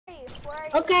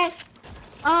Okay.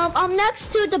 I'm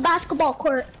next to the basketball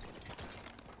court.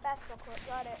 Basketball court,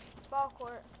 got it. Ball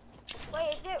court.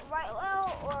 Wait, is it right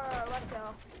low or left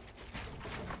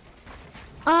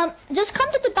low? Just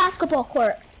come to the basketball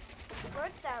court.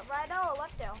 Where's that? Right low or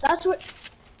left low? That's what.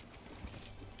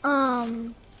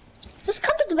 Just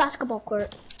come to the basketball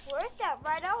court. Where is that?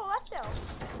 Right low or left low?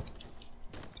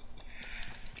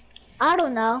 I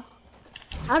don't know.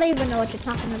 I don't even know what you're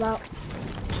talking about.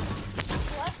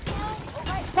 Left low or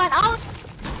right? Fine,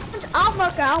 I'll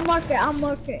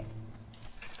mark it.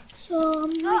 So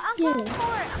I'm No, right I'm here. coming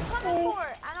for it. I'm coming for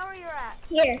it. I know where you're at.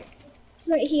 Here.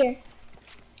 Right here.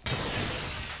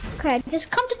 Okay, just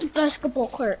come to the basketball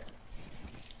court.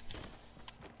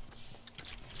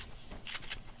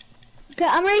 Okay,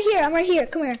 I'm right here.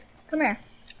 Come here.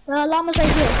 The llama's right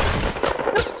here.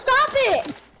 No, stop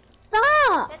it!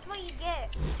 Stop! That's what you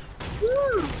get.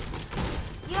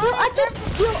 Yeah. You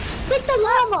Take the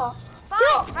llama. Fine,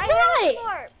 No, right why? there's the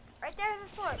fort. Right there's the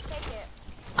fort. Take it.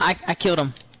 I killed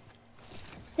him.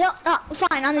 No,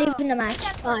 fine, I'm leaving the match. Take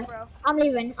that Fine. fort, bro. I'm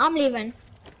leaving.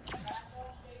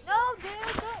 No, dude,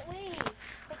 don't leave.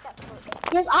 Take that fort.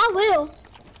 Yes, I will.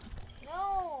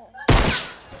 No.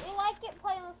 We like it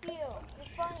playing with you.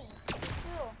 It's funny. It's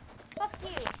cool. Fuck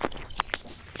you.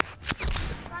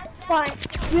 Fine.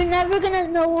 You're never gonna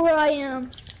know where I am.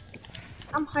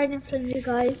 I'm hiding from you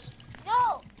guys.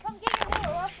 No, come get your loot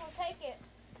or else we'll take it.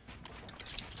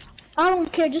 I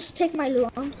don't care, just take my loot.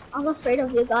 I'm afraid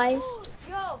of you guys. Ooh,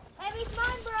 yo, heavy's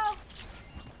mine, bro.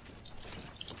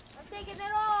 I'm taking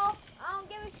it all. I don't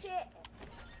give a shit.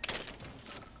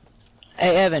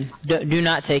 Hey Evan, do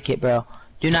not take it, bro.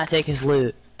 Do not take his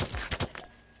loot.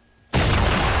 Bro, you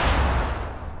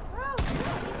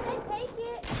said take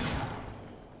it.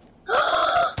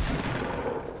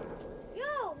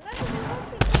 Yo,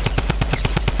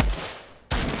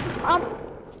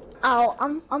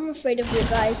 I'm afraid of you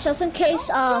guys. Just in case,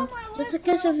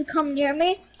 if you come near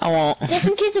me. I won't. Just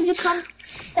in case if you come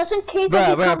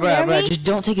Bro, near me. just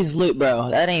don't take his loot, bro.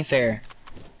 That ain't fair.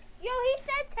 Yo, he said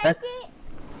take That's- it.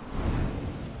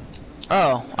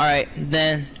 Oh, alright.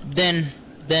 Then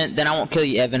I won't kill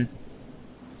you, Evan.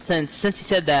 Since he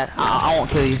said that, I won't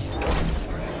kill you.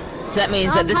 So that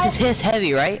means that this is his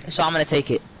heavy, right? So I'm gonna take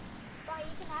it. Fine,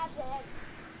 you can have the heavy.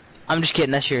 I'm just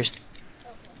kidding, that's yours.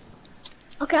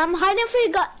 Okay, I'm hiding for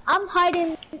you guys. I'm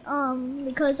hiding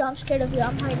because I'm scared of you.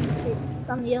 I'm hiding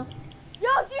from you. Yo,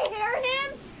 do you hear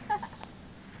him?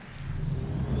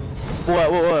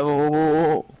 What?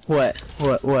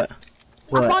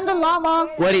 I'm on the llama.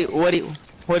 What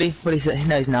he say?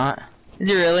 No, he's not. Is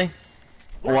he really?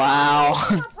 Wow.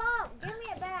 Give me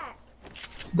it back.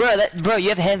 Bro, you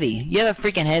have heavy. You have a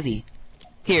freaking heavy.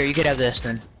 Here, you could have this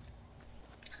then.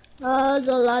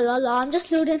 I'm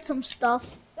just looting some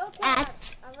stuff. Don't take At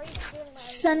that. I'm already doing my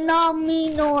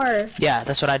Sanaminor. Yeah,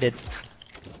 that's what I did.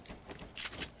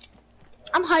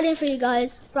 I'm hiding for you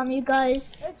guys, from you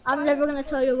guys. I'm never gonna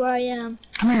tell you where I am.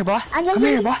 Come here, boy. And Come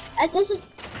here, boy.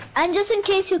 And just in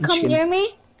case you come kidding. near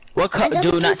me. What color? just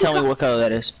Do in not case you tell me come- what color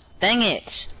that is. Dang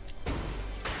it.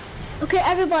 Okay,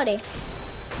 everybody.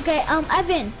 Okay,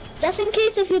 Evan. Just in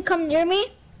case if you come near me,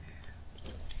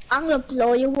 I'm gonna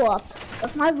blow you up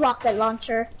with my rocket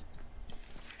launcher.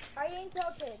 Are you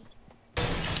insulted?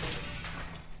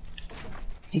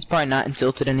 He's probably not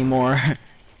intilted anymore.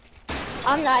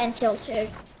 I'm not intilted.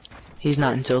 He's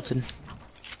not intilted.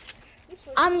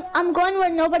 I'm going where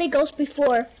nobody goes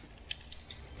before.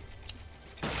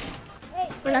 Hey,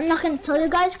 But I'm not gonna tell you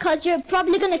guys because you're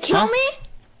probably gonna kill Huh? me.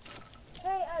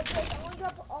 hey, Jake, I'm gonna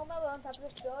drop all my loot on top of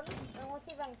this building, and I want to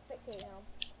see if I can spectate him.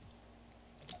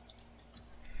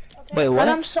 Okay? Wait, But what?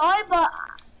 I'm sorry, but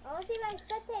I want to see if I can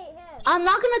spectate him. I'm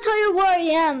not gonna tell you where I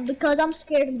am because I'm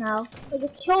scared now. Because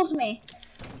it kills me.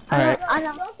 Alright.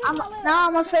 Now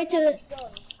I'm afraid to.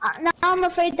 Now I'm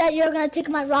afraid that you're gonna take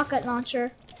my rocket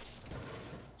launcher.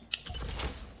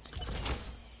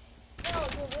 No,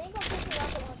 dude, we ain't gonna take the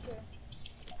rocket launcher.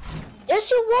 Yes,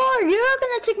 you are. You're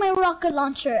gonna take my rocket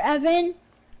launcher, Evan. Damn,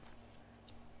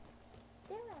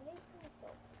 I made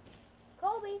myself.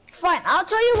 Kobe. Fine, I'll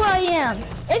tell you where I am.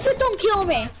 If you don't kill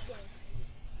me.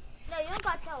 No, you don't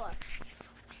gotta tell us.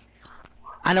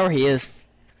 I know where he is.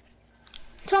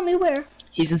 Tell me where.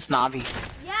 He's in Snobby.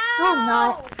 Yeah. No, I'm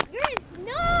not. You're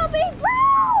no, big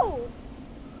bro.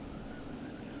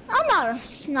 I'm not a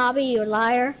snobby, you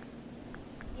liar.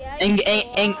 Yeah. And you are.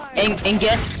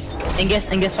 guess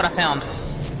what I found?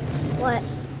 What?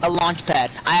 A launch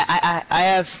pad. I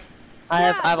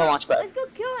have a launch pad. Let's go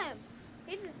kill him.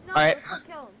 He's no, Alright. let's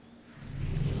go kill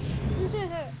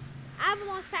him. I have a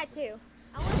launch pad too.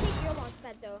 I want to take your launch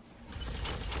pad though.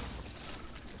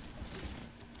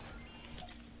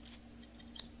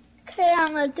 Okay, I'm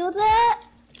gonna do that.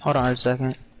 Hold on a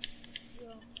second.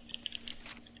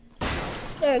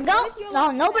 There we go.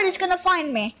 No, nobody's gonna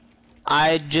find me.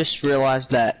 I just realized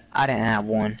that I didn't have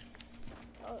one.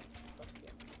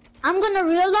 I'm gonna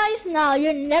realize now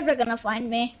you're never gonna find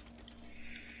me.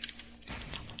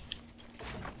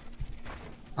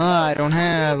 I don't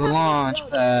have a launch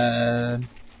pad.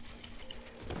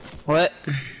 What?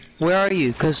 Where are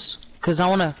you? Cause I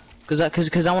wanna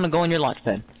go on your launch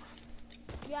pad.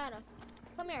 Yana,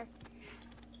 come here.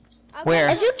 Where?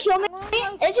 If you kill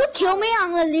me,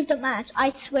 I'm gonna leave the match. I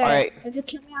swear. Alright. If you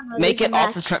kill me, I'm gonna Make leave it the off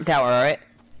match. the Trump Tower, alright?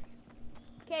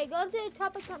 Okay, go to the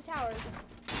top of Trump Tower.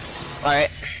 Alright.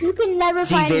 You can never The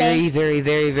find me. very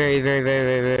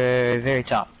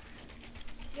top.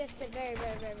 Yes, the very top.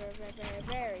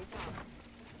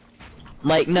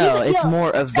 Like, no, it's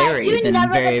more of very you than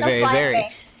never very, get to very, find very.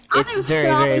 me. It's I'm very,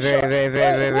 Snobby very, Shores. very,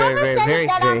 very, Whoever said very,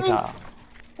 that very I'm in- top.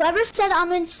 Whoever said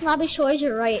I'm in Snobby Shores,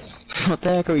 you're right. What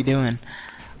the heck are we doing?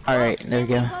 Alright, there we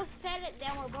go. We both said it,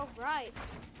 then we're both right.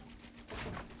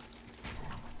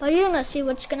 But you're gonna see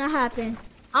what's gonna happen.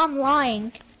 I'm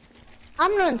lying.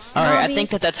 I'm not Snobby. Alright, I think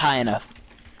that's high enough.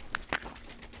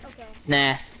 Okay.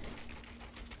 Nah.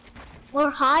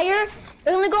 More higher?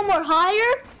 You're gonna go more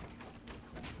higher?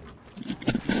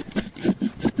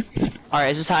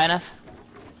 Alright, is this high enough?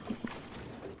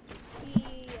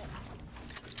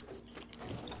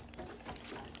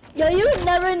 Yo, you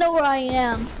never know where I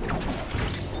am.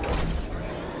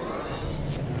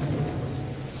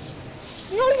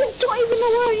 No, you don't even know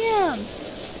where I am.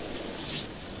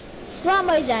 Where am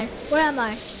I then? Where am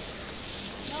I?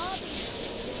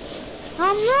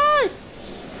 I'm not.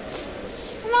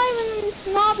 I'm not even in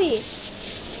Snobby.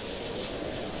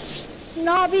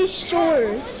 Snobby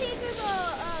Shores.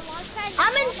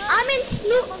 I'm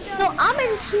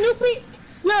in Snoopy.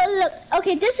 Look.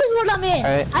 Okay, this is what I'm in.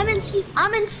 Alright.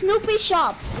 I'm in Snoopy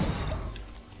shop.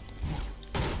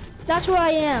 That's where I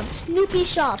am. Snoopy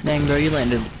shop. Dang, bro, you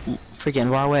landed freaking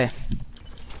far away.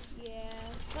 Yeah.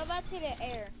 Go back to the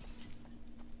air.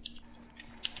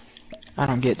 I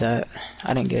don't get that.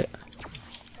 I didn't get it.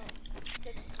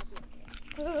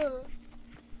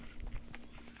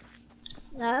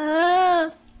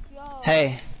 Ah. Yo.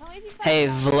 Hey. Tell me if you find Hey,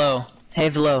 out. Velo. Hey,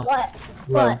 Velo. What?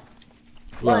 Velo. What?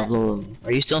 Velo, What? Velo.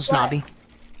 Are you still snobby?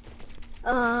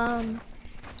 No,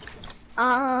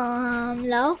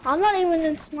 I'm not even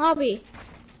in Snobby.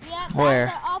 Yeah, that's Where?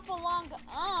 an awful long so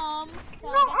No,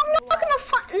 I'm not gonna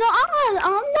find. No,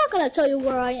 I'm not gonna tell you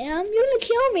where I am. You're gonna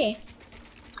kill me.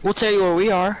 We'll tell you where we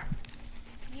are.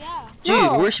 Yeah. Dude,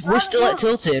 No, we're still no. at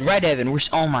Tilted, right, Evan?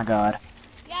 Oh my god.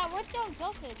 Yeah, we're still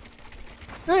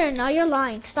tilted. No, you're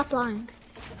lying. Stop lying.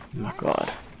 Oh my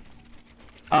god.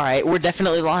 Alright, we're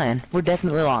definitely lying. We're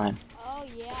definitely lying. Oh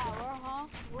yeah,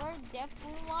 we're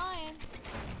definitely lying.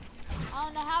 I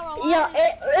don't know how we're Yeah,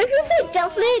 lying. if you say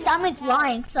definitely, that means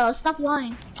lying. So stop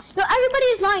lying. No,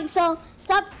 everybody's lying. So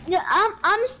stop. No, I'm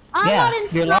Yeah, not in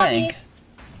you're Snobby. lying.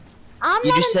 I'm You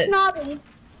not just in said- Snobby.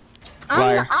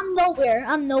 Liar. I'm nowhere.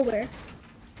 I'm nowhere.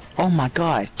 Oh my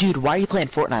god. Dude, why are you playing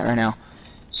Fortnite right now?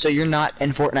 So you're not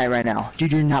in Fortnite right now.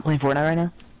 Dude, you're not playing Fortnite right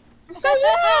now? So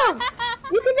yeah,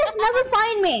 you can just never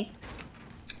find me.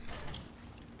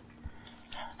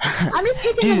 I'm just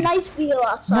taking a Dude. nice view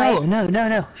outside.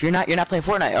 No. You're not playing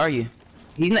Fortnite, are you?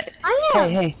 He's not. I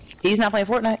am. Hey, he's not playing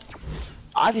Fortnite.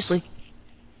 Obviously.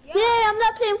 Yeah, I'm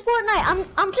not playing Fortnite.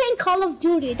 I'm playing Call of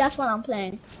Duty. That's what I'm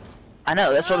playing. I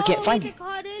know, that's why we can't find you. He's a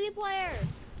Call of Duty player.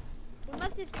 We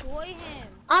must destroy him.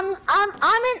 I'm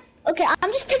in. Okay,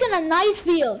 I'm just taking a nice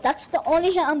view. That's the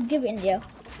only hint I'm giving you.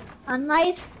 A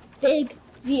nice big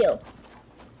view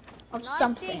of Nice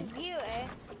something. big view, eh?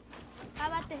 How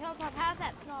about the hilltop? How's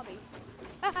that snobby?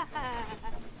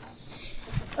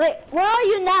 Wait, where are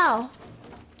you now?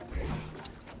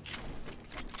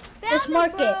 Just Found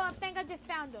mark him, bro. it. I think I just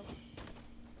found him.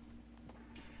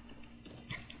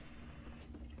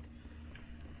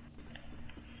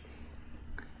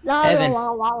 La, Evan.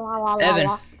 la, la, la, la, la, Evan.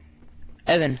 la.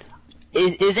 Evan,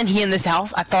 isn't he in this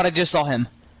house? I thought I just saw him.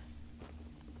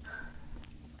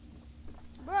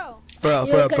 Bro, Bro.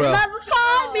 You can never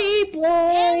find me,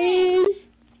 boys.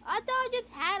 I thought I just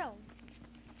had him.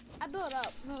 I built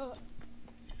up. Yo,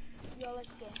 let's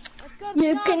go. Let's go,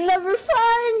 You snobby. can never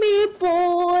find me,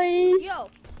 boys. Yo,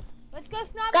 let's go,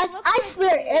 snobby. Guys, Look I for-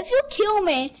 swear, if you kill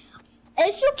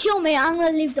me, I'm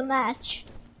gonna leave the match.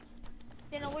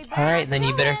 Then we better Alright, not then you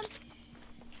kill better- him.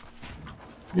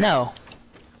 No.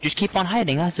 Just keep on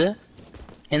hiding, that's it.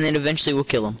 And then eventually we'll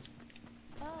kill him.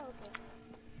 Oh, okay.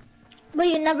 But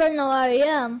you never know where I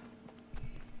am.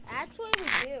 Actually, we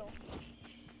do.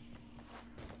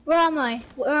 Where am I?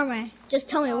 Where am I? Just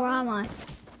tell me, where am I?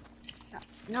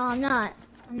 No, I'm not.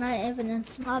 I'm not even in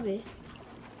Snobby.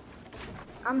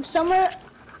 I'm somewhere.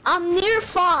 I'm near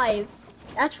 5.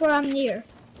 That's where I'm near.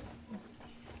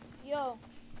 Yo,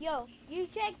 you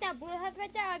check that blue house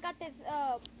right there? I got this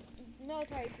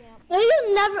military camp. No,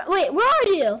 you never. Wait, where are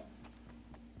you?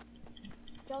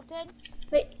 Tilted?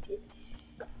 Wait,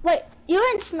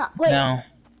 you're in Snob. Wait. No,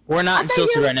 we're not I in thought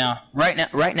Tilted you-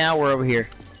 right now we're over here.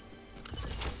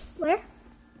 Where?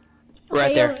 Right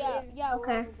Okay, there. Yeah,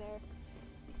 Okay. we're over there.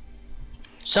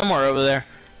 Somewhere over there.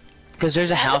 Cause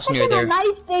there's a house That's near like there. a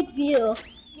nice big view.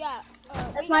 Yeah.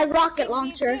 That's we my got rocket big view,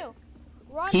 launcher. too.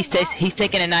 We're on He's the mountain.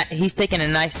 taking a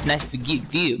nice big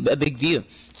view, a big view.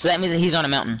 So that means that he's on a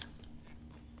mountain.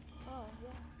 Oh,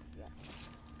 yeah.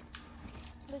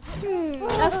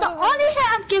 That's the only hint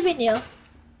I'm giving you.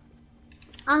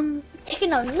 I'm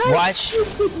taking a nice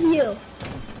Watch. big view.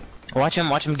 Watch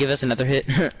him give us another hit.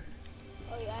 Oh, yeah, I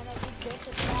know we just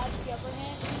the bad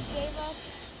government he gave us.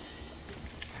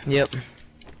 Yep.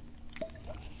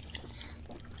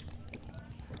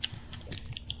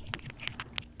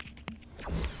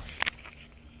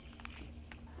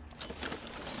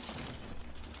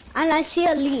 And I see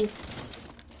a leaf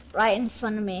right in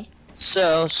front of me.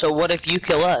 So what if you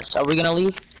kill us? Are we gonna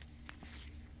leave?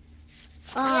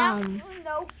 No.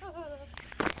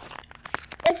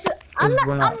 If I'm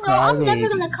We're not, not I'm never crybaby.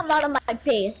 gonna come out of my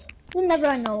base. You'll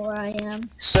never know where I am.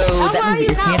 So Oh, that where are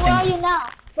means that you you're now? Where are camping. you now?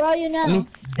 Where are you now?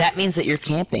 That means that you're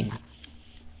camping.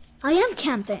 I am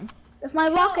camping with my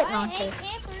rocket I launcher. hate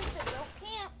campers, so don't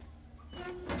camp.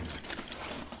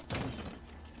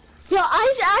 Yo,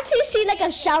 I actually see like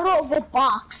a shadow of a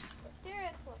box.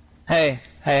 Seriously. Hey,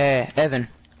 Evan.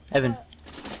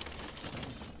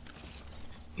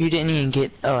 You didn't even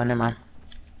get. Oh, never mind.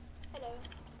 Hello.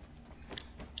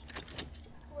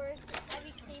 Have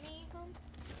you seen me from?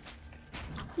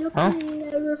 You Huh? can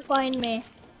never find me.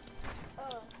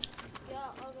 Oh. Yeah,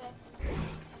 okay.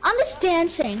 I'm just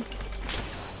dancing.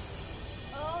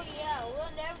 Oh, yeah,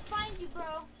 we'll never find you,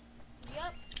 bro. Yep. I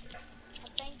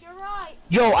think you're right.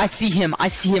 Yo, I see him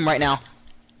right now.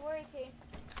 Where is he?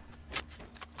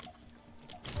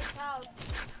 Which house?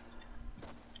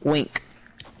 Wink.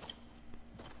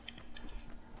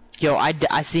 Yo, I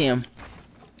see him.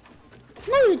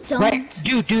 No, you don't. Right,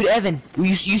 dude, Evan,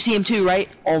 you see him too, right?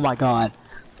 Oh my god.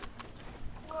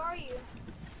 Where are you?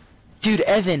 Dude,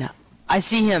 Evan, I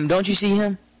see him. Don't you see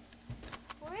him?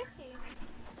 Where is he?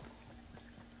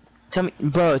 Tell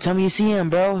me you see him,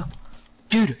 bro.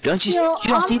 Dude, don't you Yo, you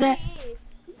don't see that? He is.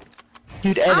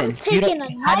 Dude, Evan, I'm taking a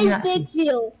how do you nice not big see,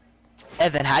 view.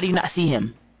 Evan, how do you not see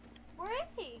him? Where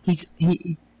is he?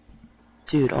 He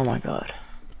Dude, oh my god.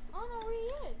 I don't know where he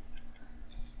is.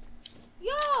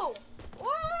 Yo! Where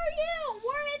are you?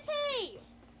 Where is he?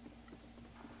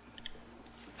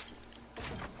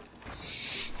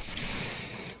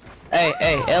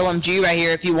 Hey, LMG right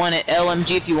here if you want it.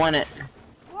 LMG if you want it.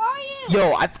 Where are you?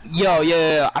 Yo,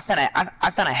 I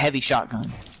found a heavy shotgun.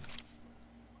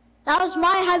 That was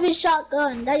my heavy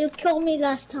shotgun that you killed me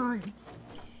last time.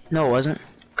 No, it wasn't.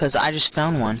 Cause I just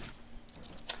found one. It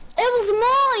was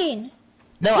mine.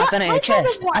 No, I What? found it in a Which one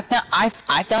is chest. one?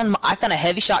 I found a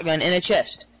heavy shotgun in a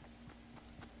chest.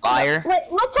 Liar. Wait,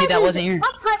 what See, type that is wasn't it? yours.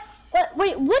 What type?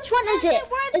 Wait, which one is it?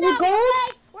 Where's Is it Snobby? gold?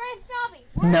 Where's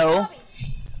Snobby? No.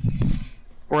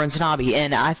 We're in Snobby,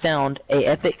 and I found a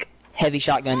epic heavy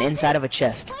shotgun inside of a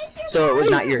chest. So it was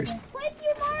not yours. Place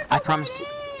your marker I promised where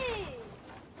you. it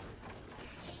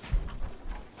is.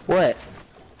 What?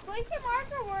 Place your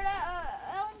marker where that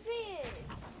LMG is.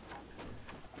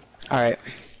 Alright.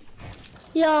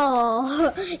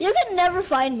 Yo, you can never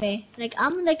find me. Like,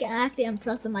 I'm like actually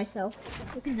impressed with myself.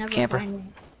 You can never Camper. find me.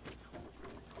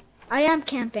 I am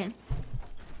camping.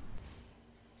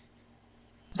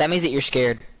 That means that you're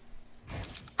scared.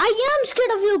 I am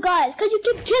scared of you guys, cause you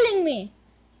keep killing me.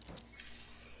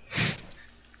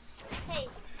 Hey,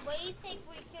 what do you think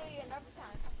we kill you another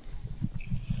time?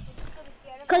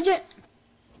 Cause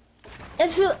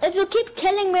if you keep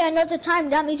killing me another time,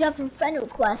 that means you have to friend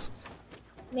request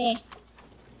me.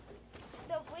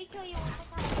 So if we kill you one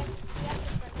more time, we have to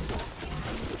friend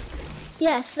request you.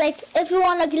 Yes, like if you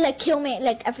wanna like kill me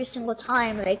like every single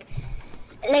time, like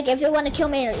if you wanna kill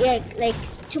me like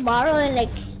tomorrow and like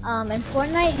in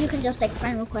Fortnite, you can just like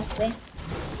friend request me.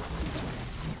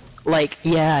 Like,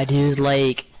 yeah, dude,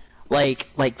 like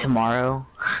tomorrow.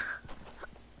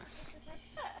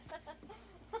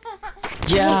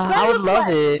 Yeah, I would love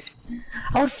it.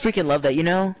 I would freaking love that, you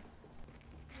know?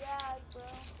 Yeah, bro.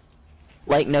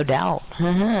 Like, no doubt.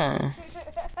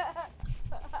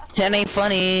 That ain't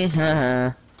funny.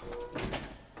 Freedom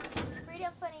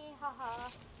funny, haha.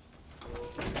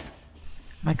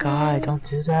 My god, don't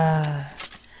do that.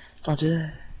 Don't do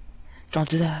that. Don't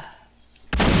do that.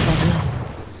 Don't do that.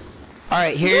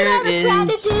 Alright, here is...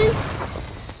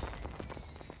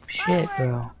 Shit,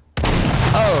 bro.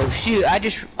 Oh, shoot,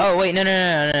 Oh, wait, no.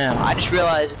 I just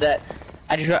realized that...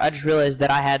 I just realized that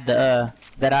I had the,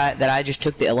 that I just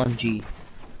took the LMG.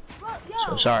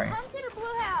 So sorry. Come to the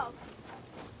blue house.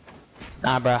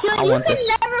 Nah, bro, Yo, I want this. you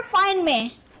can never find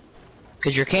me.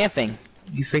 Cause you're camping.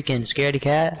 You freaking scaredy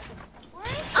cat.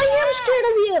 I am scared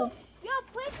of you. Yo,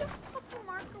 place your fucking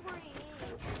marker where you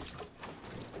need.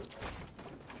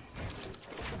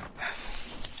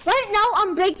 Right now,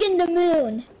 I'm breaking the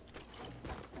moon.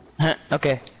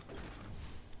 Okay.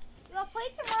 Yo,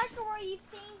 place your marker where you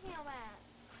seen him at.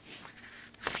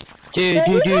 Dude.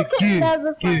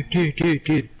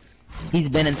 He's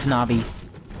been in Snobby.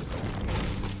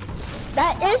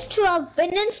 That is true. I've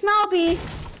been in Snobby.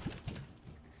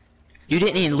 You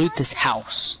didn't even loot this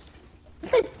house.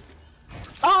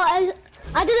 Oh,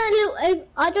 I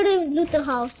didn't loot the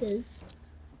houses.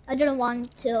 I didn't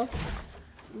want to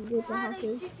loot the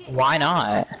houses. Why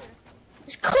not?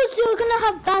 It's cause you're gonna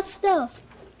have bad stuff.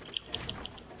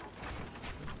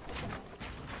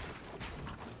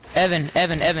 Evan.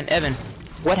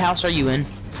 What house are you in?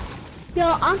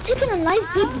 Yo, I'm taking a nice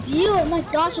big view. Oh my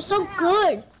gosh, it's so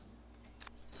good.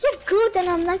 So good that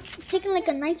I'm like taking like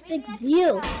a nice big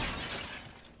view.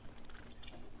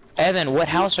 Evan, what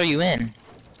house are you in?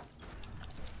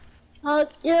 You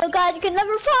guys can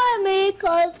never find me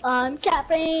cause I'm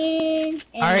capping.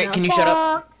 Alright, can you shut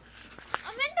up?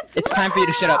 I'm in the It's time for you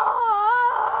to shut up.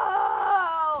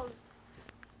 house.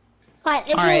 Fine,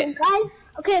 if you guys,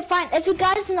 okay, fine. If you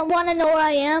guys want to know where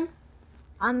I am,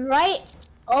 I'm right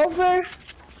over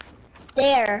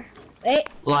there. Wait,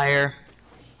 Liar.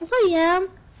 yes I am.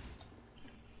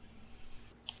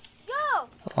 Yo,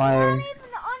 Liar. you're not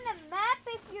even on the map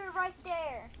if you're right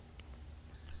there.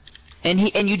 And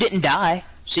you didn't die,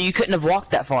 so you couldn't have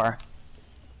walked that far.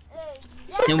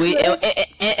 And we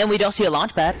we don't see a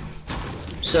launch pad,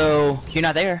 so you're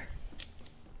not there.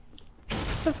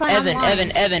 So fine, I'm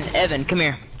lying. Evan, come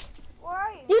here. Where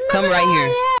are you? You Come never right know here.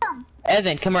 where I am.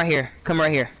 Evan, come right here. Come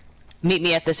right here. Meet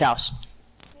me at this house.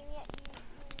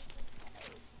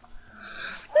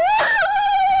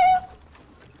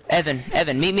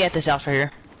 Evan, meet me at this house right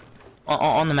here.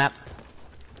 On the map.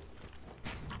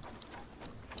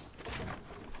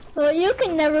 Well, you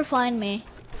can never find me.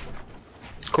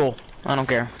 It's cool. I don't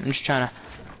care. I'm just trying to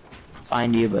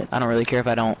find you, but I don't really care if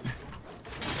I don't.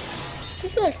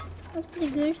 It's good. That's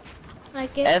pretty good.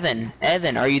 Like it.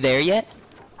 Evan, are you there yet?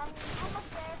 I'm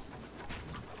almost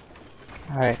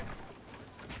there. Alright.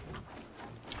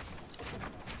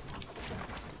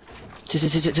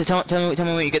 Tell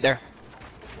me when you get there.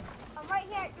 I'm right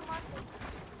here at your marker.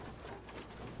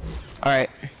 Alright.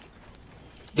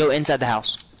 Go inside the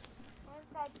house.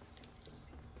 Inside.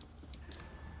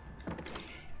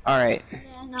 Alright.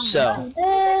 And I'm So. right The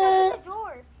there.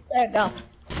 doors. There you go.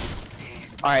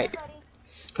 Alright. Buddy.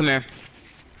 Come here.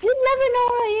 You never know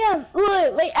where I am.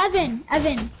 Wait, Evan.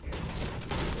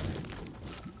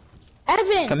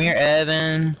 Come here,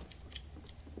 Evan.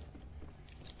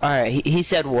 Alright, he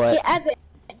said what? Hey, Evan.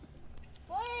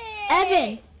 Wait.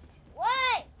 Evan.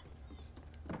 What?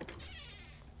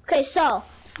 Okay, so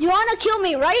you wanna kill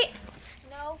me, right?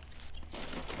 No.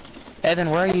 Evan,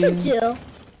 where are Yes, you? I do.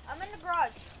 I'm in the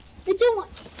garage. You do want?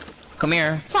 Come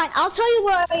here. Fine, I'll tell you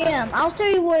where I am. I'll tell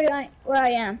you where I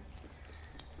am.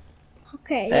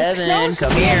 Okay. You're Evan, close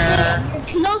come to me. here. You're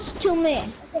close to me.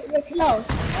 Okay, you're close.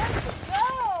 Go.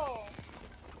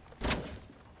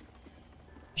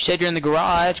 You said you're in the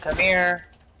garage. Come here.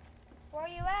 Where are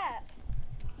you at?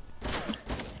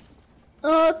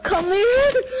 Come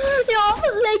here.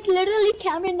 You're like literally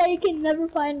camping that you can never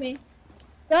find me.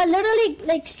 I literally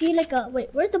like see like a wait.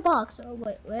 Where's the box? Oh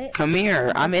wait. Come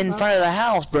here. I'm in front of the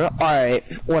house, bro. Alright,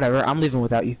 whatever. I'm leaving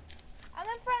without you. I'm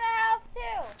in front of the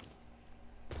house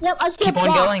too. Yep, I see Keep a on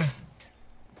box. going.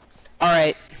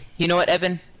 Alright. You know what,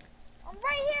 Evan? I'm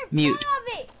right here. Mute. In front of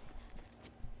it.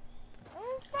 I'm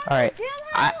in front Alright. of the damn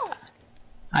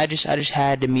I house. just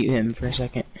had to mute him for a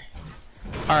second.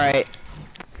 Alright.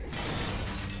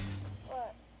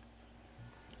 What?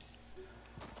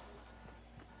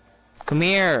 Come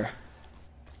here.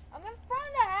 I'm in front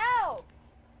of the house.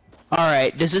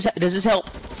 Alright. Does this help?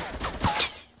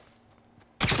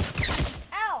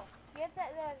 Ow. Get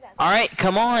that. Alright,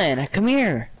 come on. Come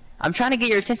here. I'm trying to get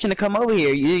your attention to come over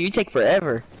here. You take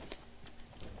forever.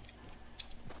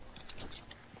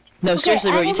 No, seriously,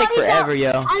 bro, you take forever, yo.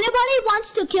 Anybody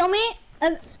wants to kill me?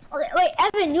 Okay, wait,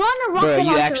 Evan, you want a rocket Bro, you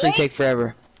launcher, actually right? take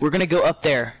forever. We're gonna go up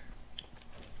there.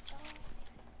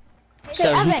 Okay,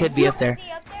 So he Evan, could be up there. Is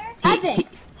he up there? He, Evan.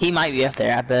 He might be up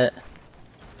there, I bet.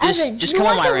 Evan, Just you come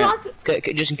on want my the ramp,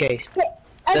 rocket? just in case.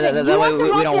 Evan, That you way want the we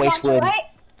rocket don't waste launcher, wood. right?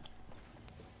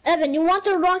 Evan, you want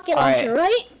the rocket launcher,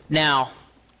 right? Now,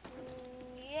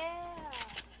 Yeah.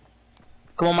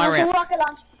 come on my You want the ramp. rocket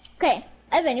launcher? Okay,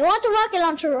 Evan, you want the rocket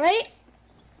launcher, right?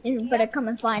 You better come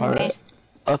and find me. Alright.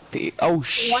 Up here. Oh You want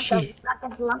shit. the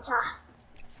rocket launcher?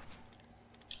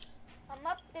 I'm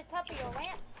up the top of your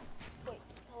ramp. Wait,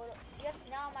 hold up. Yep,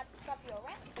 now I'm at the top of your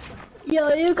ramp.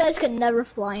 Yo, you guys can never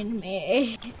find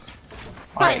me.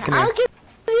 Alright, Fine, come I'll here. give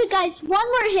you guys one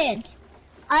more hint.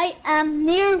 I am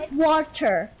near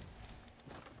water.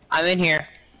 I'm in here.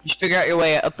 Just figure out your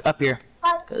way up here.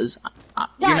 Cause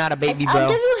you're not a baby, I'll bro.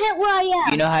 give you a hint where I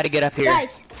am. You know how to get up here.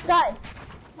 Guys.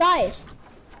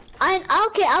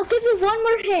 Okay, I'll give you one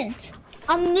more hint.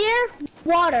 I'm near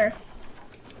water.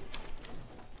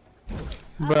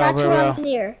 That's where I'm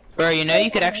near. Bro, you know you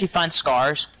could actually find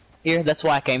scars here. That's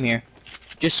why I came here.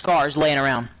 Just scars laying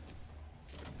around.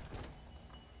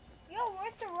 Yo,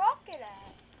 where's the rocket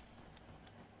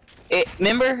at?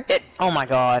 Remember it? Oh my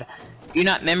god. You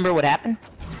not remember what happened?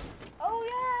 Oh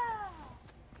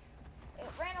yeah. It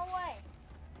ran away.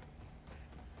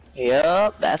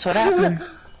 Yup, that's what happened.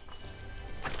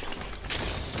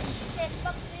 Said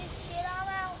fuck this shit, I'm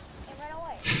out, and ran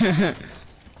away.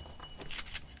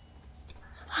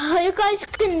 You guys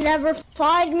can never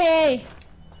find me.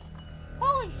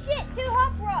 Holy shit, 2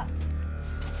 hop rocks.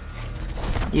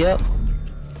 Yep.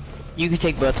 You can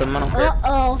take both of them. I don't care.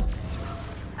 Uh-oh.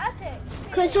 I said,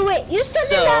 Okay, so wait, you're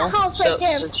still in that house right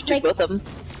there. So you took both of them,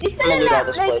 You're still I'm in gonna loot all that,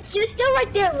 this like, place. you're still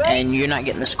right there, right? and you're not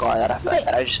getting the scar that I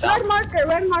just red found.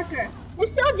 marker. You're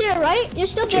still there, right? You're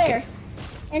still Check there.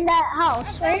 In that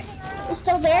house, right? You're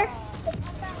still there?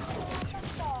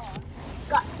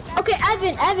 Got, okay,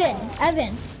 Evan.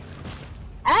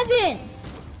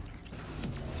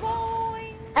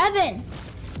 going.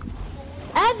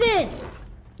 Evan.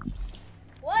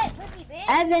 What, pussy bitch?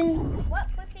 Evan. What,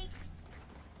 pussy?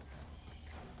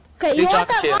 Okay, Who you want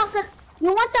talking that to? rocket? You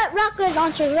want that rocket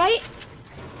launcher, right?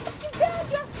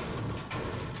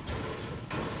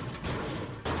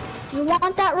 You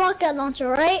want that rocket launcher,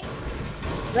 right?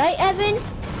 Right, Evan?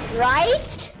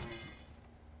 Right?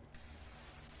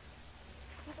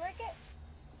 You break it?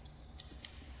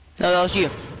 No, that was you.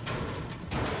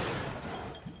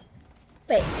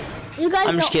 Wait, you guys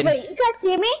I'm just kidding. Wait, you guys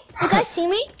see me? You guys see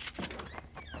me?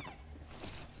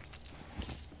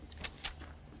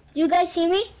 You guys see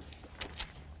me?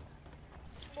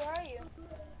 Where are you?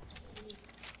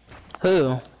 Who?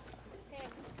 Him.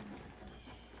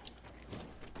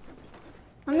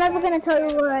 I'm never gonna tell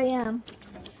you where I am.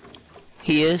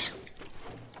 He is.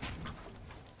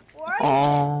 Where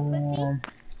are you,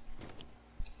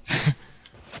 pussy?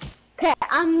 Okay,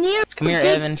 I'm near Come here, the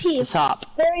big Evan. T. The top.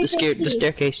 Very The big T.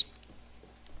 staircase.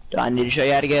 Do I need to show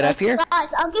you how to get up here? Guys,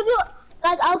 I'll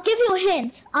give you a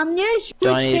hint. I'm near a huge Do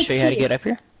I need to big show you how to T. get up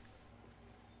here?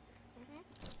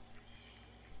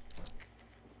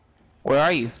 Where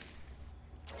are you?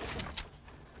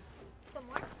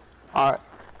 Somewhere.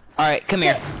 Alright, come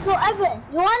here. So Evan,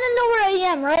 you wanna know where I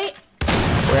am, right?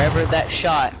 Wherever that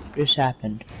shot just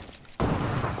happened.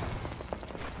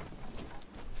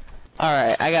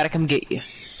 Alright, I gotta come get you.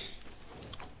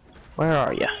 Where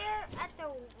are you? Here at the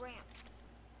ramp.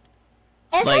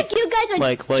 It's Like- like you guys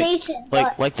are Jason.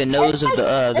 but Like the nose of it's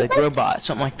the like- robot,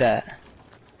 something like that.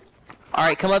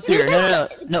 Alright, come up here.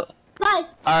 No.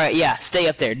 Guys, Alright, yeah, stay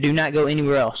up there. Do not go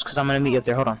anywhere else, because I'm gonna meet you up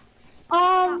there. Hold on.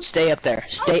 Stay up there.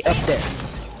 Stay up there.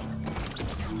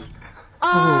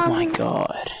 Oh my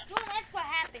god. Don't like what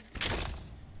happened.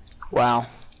 Wow.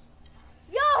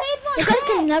 Yo, he's not you guys dead.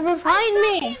 can never find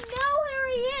I me. fucking know where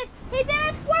he is. He's in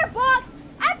a squirt box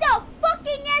at the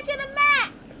fucking edge of the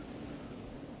map.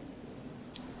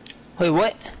 Wait,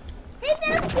 what? He's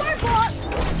in a squirt box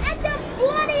at the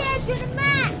bloody edge of the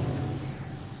map.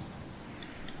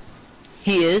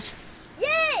 He is?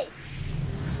 Yay!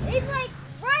 He's like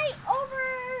right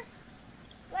over,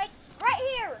 like right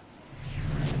here.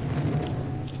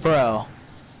 Bro.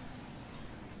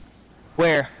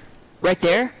 Where? Right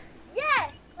there?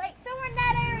 Yeah, like somewhere in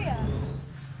that area.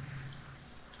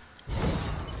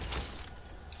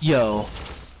 Yo.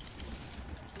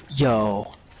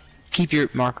 Keep your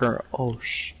marker. Oh,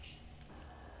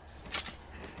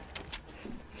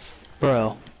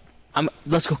 Bro.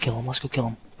 Let's go kill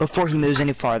him. Before he moves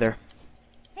any farther.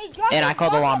 He dropped And his I call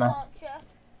the rocket llama. launcher.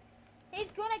 He's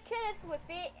gonna kill us with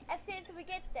it as soon as we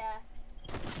get there.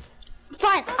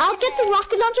 Fine, I'll get the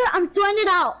rocket launcher. I'm throwing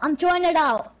it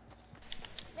out.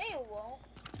 No, you won't.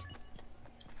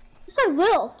 Yes, I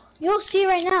will. You'll see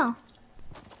right now.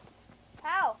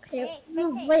 How? Okay. Hey,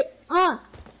 No, hey. wait.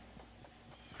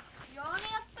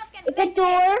 the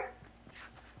door.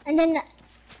 And then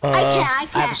I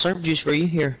can't. I have a slurp juice for you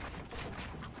here.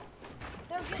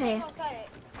 Okay.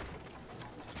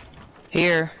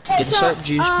 Here, Hey, get the so, slurp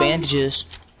juice, bandages.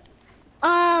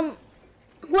 Whoever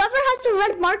has the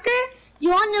red marker, you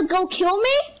want to go kill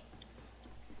me?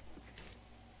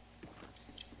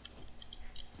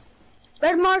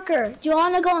 Red marker, do you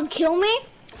want to go and kill me?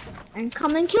 And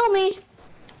come and kill me.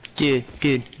 Dude,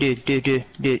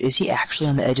 is he actually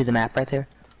on the edge of the map right there?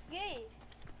 Yeah.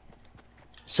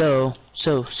 So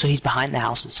he's behind the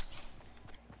houses.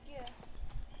 Yeah.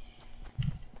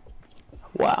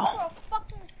 Wow. A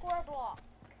fucking square block.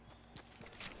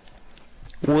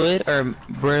 Wood or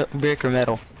brick or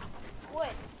metal? Wood.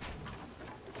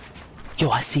 Yo,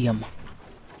 I see him.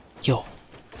 Yo.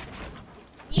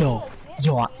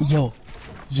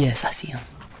 Yes, I see him.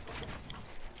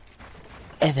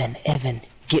 Evan,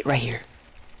 get right here.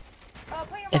 Put your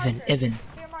marker. Evan.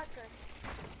 Put your marker.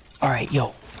 Alright,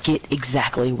 yo, get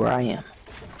exactly where I am.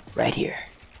 Right here.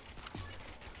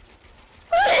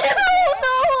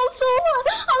 Oh, I'm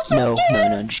so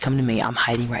scared. No, just come to me. I'm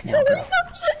hiding right now, bro.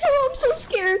 Oh, I'm so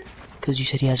scared. Cause you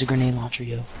said he has a grenade launcher,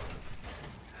 yo.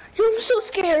 I'm so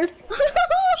scared.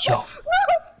 Yo.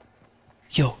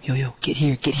 Yo, get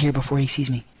here before he sees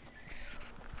me.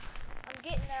 I'm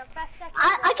getting there. 5 seconds.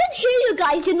 I can hear you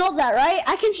guys, you know that, right?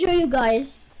 I can hear you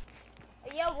guys.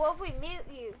 Yeah, what if we mute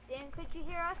you? Then could you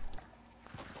hear us?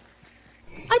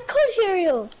 I could hear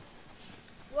you.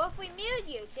 What if we mute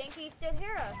you? Then can you still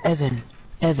hear us?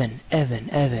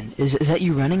 Evan. Is that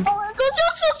you running? Oh my god,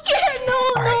 I'm so scared. No.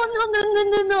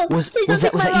 Was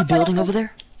that you building over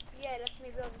there? Yeah, that's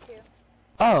me building too.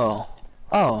 Oh.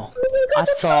 Oh my god, I'm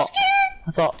so scared.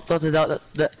 I thought that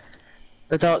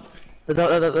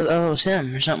was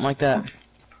him or something like that.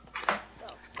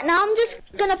 Now I'm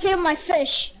just gonna play with my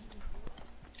fish.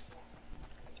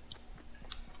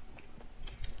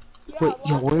 Wait,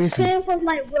 yo, where is he? Play with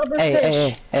my rubber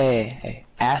fish. Hey.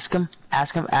 Ask him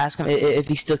if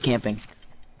he's still camping.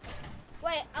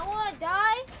 Wait, I wanna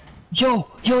die? Yo,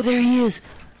 there he is.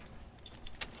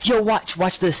 Yo, watch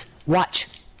this. Watch.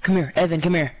 Come here, Evan,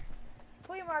 come here.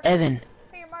 Put your marker. Evan.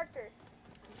 Put your marker.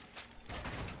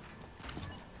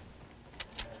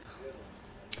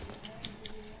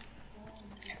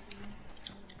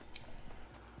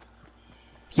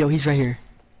 Yo, he's right here.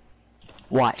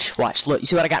 Watch. Look, you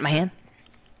see what I got in my hand?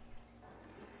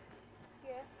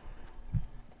 Yeah.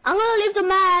 I'm gonna leave the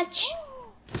match.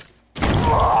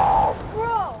 Oh,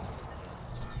 bro.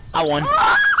 I won.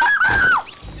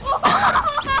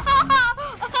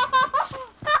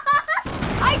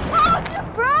 I caught you,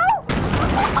 bro.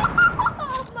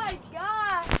 Oh my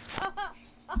god.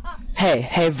 Hey,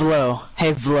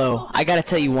 Vlo. I gotta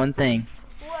tell you one thing.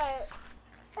 What?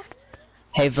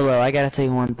 Hey, Vlo, I gotta tell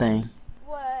you one thing.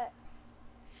 What?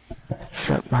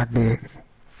 Suck my dick.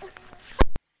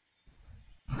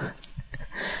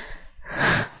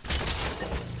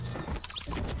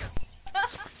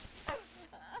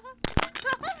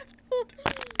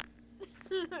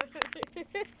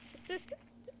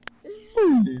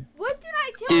 What did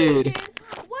I tell Dude. you, dude?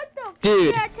 What the fuck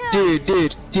Dude, did I tell you?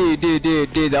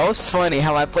 dude, that was funny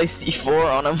how I placed C4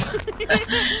 on him.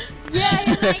 Yeah,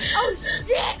 you're like, oh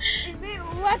shit! And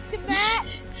then left the mat.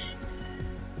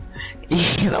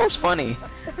 Yeah, that was funny.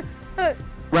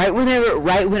 Right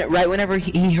whenever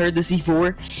he heard the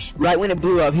C4, right when it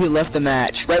blew up, he left the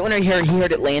match. Right when he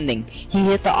heard it landing, he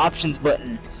hit the options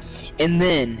button, and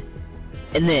then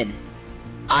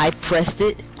I pressed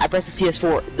the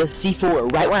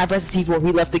C4. Right when I pressed the C4,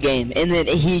 he left the game, and then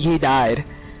he died.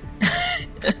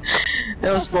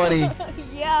 That was funny.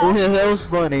 Yeah. That was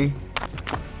funny.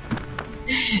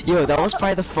 Yo, that was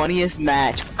probably the funniest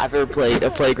match I've ever played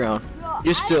at Playground.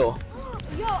 Just Phil.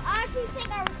 Yo, I actually think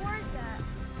I recorded that.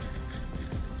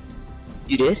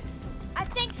 You did? I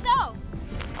think so.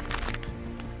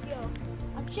 Yo,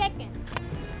 I'm checking.